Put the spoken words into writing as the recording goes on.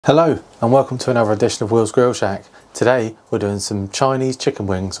Hello and welcome to another edition of Will's Grill Shack. Today we're doing some Chinese chicken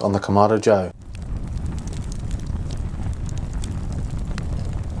wings on the Kamado Joe.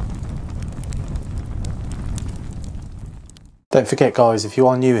 Don't forget guys, if you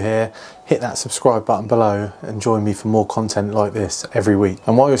are new here, hit that subscribe button below and join me for more content like this every week.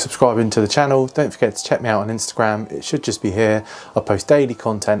 And while you're subscribing to the channel, don't forget to check me out on Instagram. It should just be here. I post daily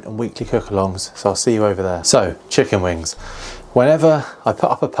content and weekly cook-alongs, so I'll see you over there. So, chicken wings. Whenever I put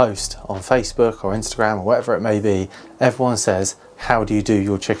up a post on Facebook or Instagram or whatever it may be, everyone says, how do you do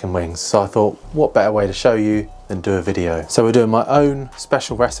your chicken wings? So I thought, what better way to show you than do a video. So we're doing my own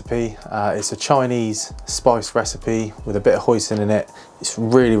special recipe. It's a Chinese spice recipe with a bit of hoisin in it. It's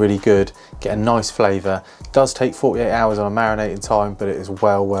really, really good. Get a nice flavour. It does take 48 hours on a marinating time, but it is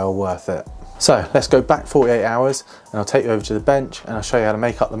well worth it. So let's go back 48 hours and I'll take you over to the bench and I'll show you how to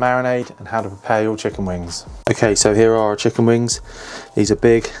make up the marinade and how to prepare your chicken wings. Okay, so here are our chicken wings. These are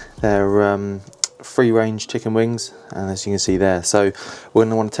big. They're free range chicken wings, and as you can see there. So we're going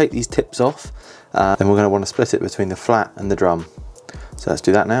to want to take these tips off, then we're going to want to split it between the flat and the drum. So let's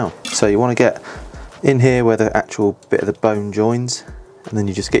do that now. So you want to get in here where the actual bit of the bone joins, and then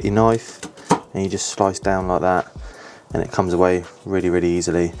you just get your knife and you just slice down like that, and it comes away really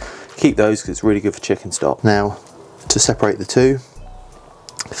easily. Keep those because it's really good for chicken stock. Now to separate the two,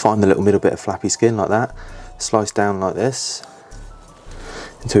 find the little middle bit of flappy skin like that, slice down like this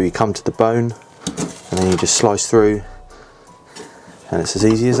until you come to the bone, and then you just slice through, and it's as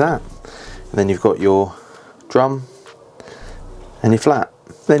easy as that. And then you've got your drum and your flat.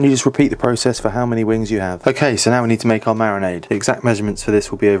 Then you just repeat the process for how many wings you have. Okay, so now we need to make our marinade. The exact measurements for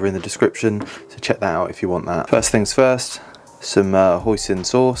this will be over in the description, so check that out if you want that. First things first, some Hoisin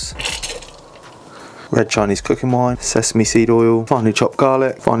Sauce, red Chinese cooking wine, sesame seed oil, finely chopped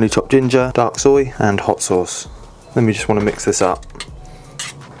garlic, finely chopped ginger, dark soy, and hot sauce. Then we just want to mix this up.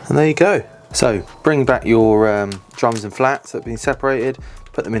 And there you go. So bring back your drums and flats that have been separated,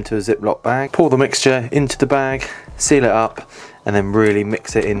 put them into a Ziploc bag, pour the mixture into the bag, seal it up, and then really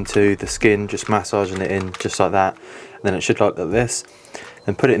mix it into the skin, just massaging it in just like that. And then it should look like this.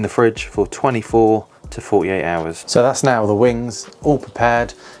 Then put it in the fridge for 24 to 48 hours. So that's now the wings all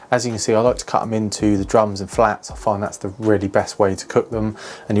prepared. As you can see, I like to cut them into the drums and flats. I find that's the really best way to cook them,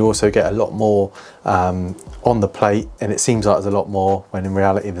 and you also get a lot more on the plate, and it seems like there's a lot more when in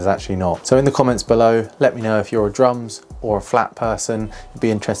reality there's actually not. So in the comments below, let me know if you're a drums or a flat person. It'd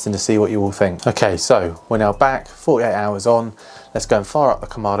be interesting to see what you all think. Okay, so we're now back 48 hours on. Let's go and fire up the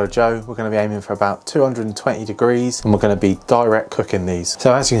Kamado Joe. We're going to be aiming for about 220 degrees, and we're going to be direct cooking these.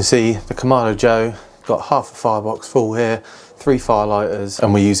 So as you can see, the Kamado Joe got half a firebox full here, 3 fire lighters,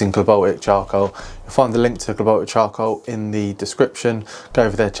 and we're using Baltic charcoal. You'll find the link to the Baltic charcoal in the description. Go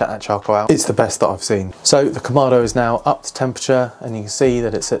over there, check that charcoal out. It's the best that I've seen. So the Kamado is now up to temperature, and you can see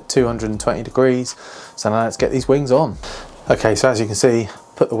that it's at 220 degrees. So now let's get these wings on. Okay, so as you can see,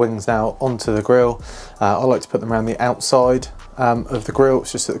 put the wings now onto the grill. I like to put them around the outside of the grill.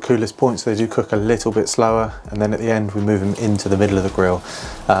 It's just at the coolest point, so they do cook a little bit slower, and then at the end we move them into the middle of the grill.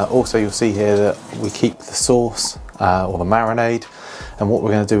 Also you'll see here that we keep the sauce or the marinade, and what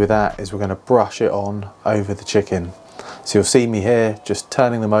we're going to do with that is we're going to brush it on over the chicken. So you'll see me here just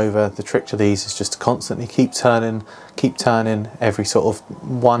turning them over. The trick to these is just to constantly keep turning every sort of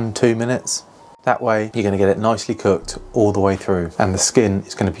 1-2 minutes. That way you're going to get it nicely cooked all the way through, and the skin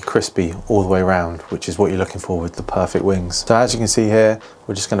is going to be crispy all the way around, which is what you're looking for with the perfect wings. So as you can see here,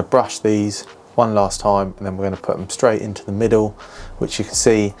 we're just going to brush these one last time, and then we're going to put them straight into the middle, which you can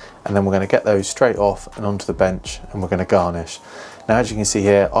see, and then we're going to get those straight off and onto the bench, and we're going to garnish. Now as you can see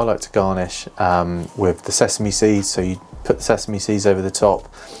here, I like to garnish with the sesame seeds. So you put the sesame seeds over the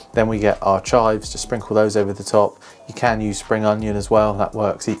top, then we get our chives, just sprinkle those over the top. You can use spring onion as well, that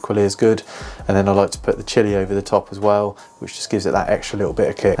works equally as good. And then I like to put the chilli over the top as well, which just gives it that extra little bit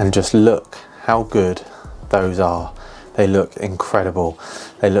of kick. And just look how good those are. They look incredible.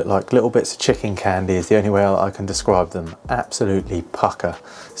 They look like little bits of chicken candy is the only way I can describe them. Absolutely pucker.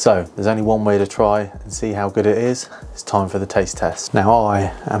 So there's only one way to try and see how good it is. It's time for the taste test. Now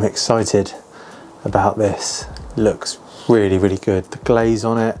I am excited about this. It looks really good. The glaze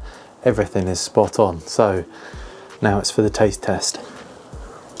on it, everything is spot on. So now it's for the taste test.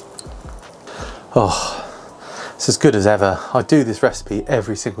 Oh, it's as good as ever. I do this recipe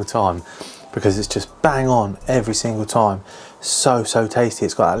every single time because it's just bang on every single time. So tasty.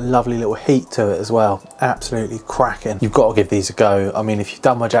 It's got that lovely little heat to it as well. Absolutely cracking. You've got to give these a go. I mean, if you've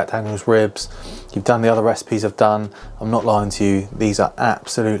done my Jack Daniel's ribs, you've done the other recipes I've done, I'm not lying to you, these are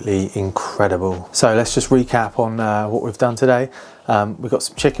absolutely incredible. So let's just recap on what we've done today. We got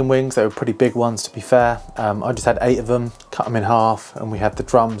some chicken wings. They were pretty big ones, to be fair. I just had 8 of them, cut them in half, and we had the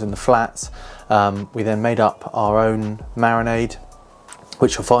drums and the flats. We then made up our own marinade,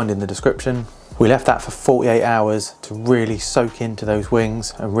 which you'll find in the description. We left that for 48 hours to really soak into those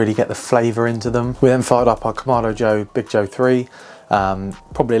wings and really get the flavour into them. We then fired up our Kamado Joe Big Joe 3.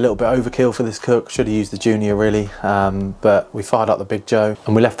 Probably a little bit overkill for this cook, should have used the Junior really, but we fired up the Big Joe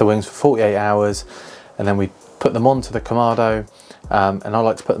and we left the wings for 48 hours, and then we put them onto the Kamado. And I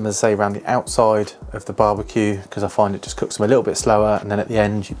like to put them, as I say, around the outside of the barbecue because I find it just cooks them a little bit slower, and then at the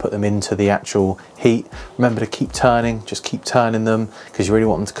end you put them into the actual heat. Remember to keep turning, just keep turning them because you really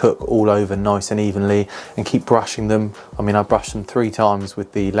want them to cook all over nice and evenly, and keep brushing them. I mean, I brushed them 3 times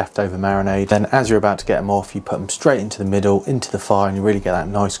with the leftover marinade. Then as you're about to get them off, you put them straight into the middle, into the fire, and you really get that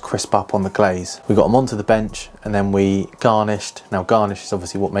nice crisp up on the glaze. We got them onto the bench and then we garnished. Now garnish is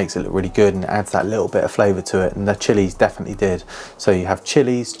obviously what makes it look really good and adds that little bit of flavour to it, and the chilies definitely did. So you have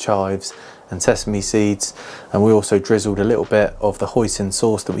chilies, chives and sesame seeds, and we also drizzled a little bit of the hoisin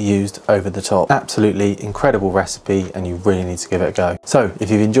sauce that we used over the top. Absolutely incredible recipe, and you really need to give it a go. So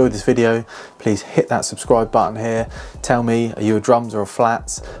if you've enjoyed this video, please hit that subscribe button here. Tell me, are you a drums or a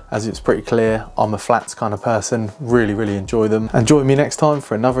flats? As it's pretty clear, I'm a flats kind of person. Really enjoy them. And join me next time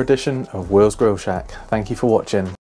for another edition of Will's Grill Shack. Thank you for watching.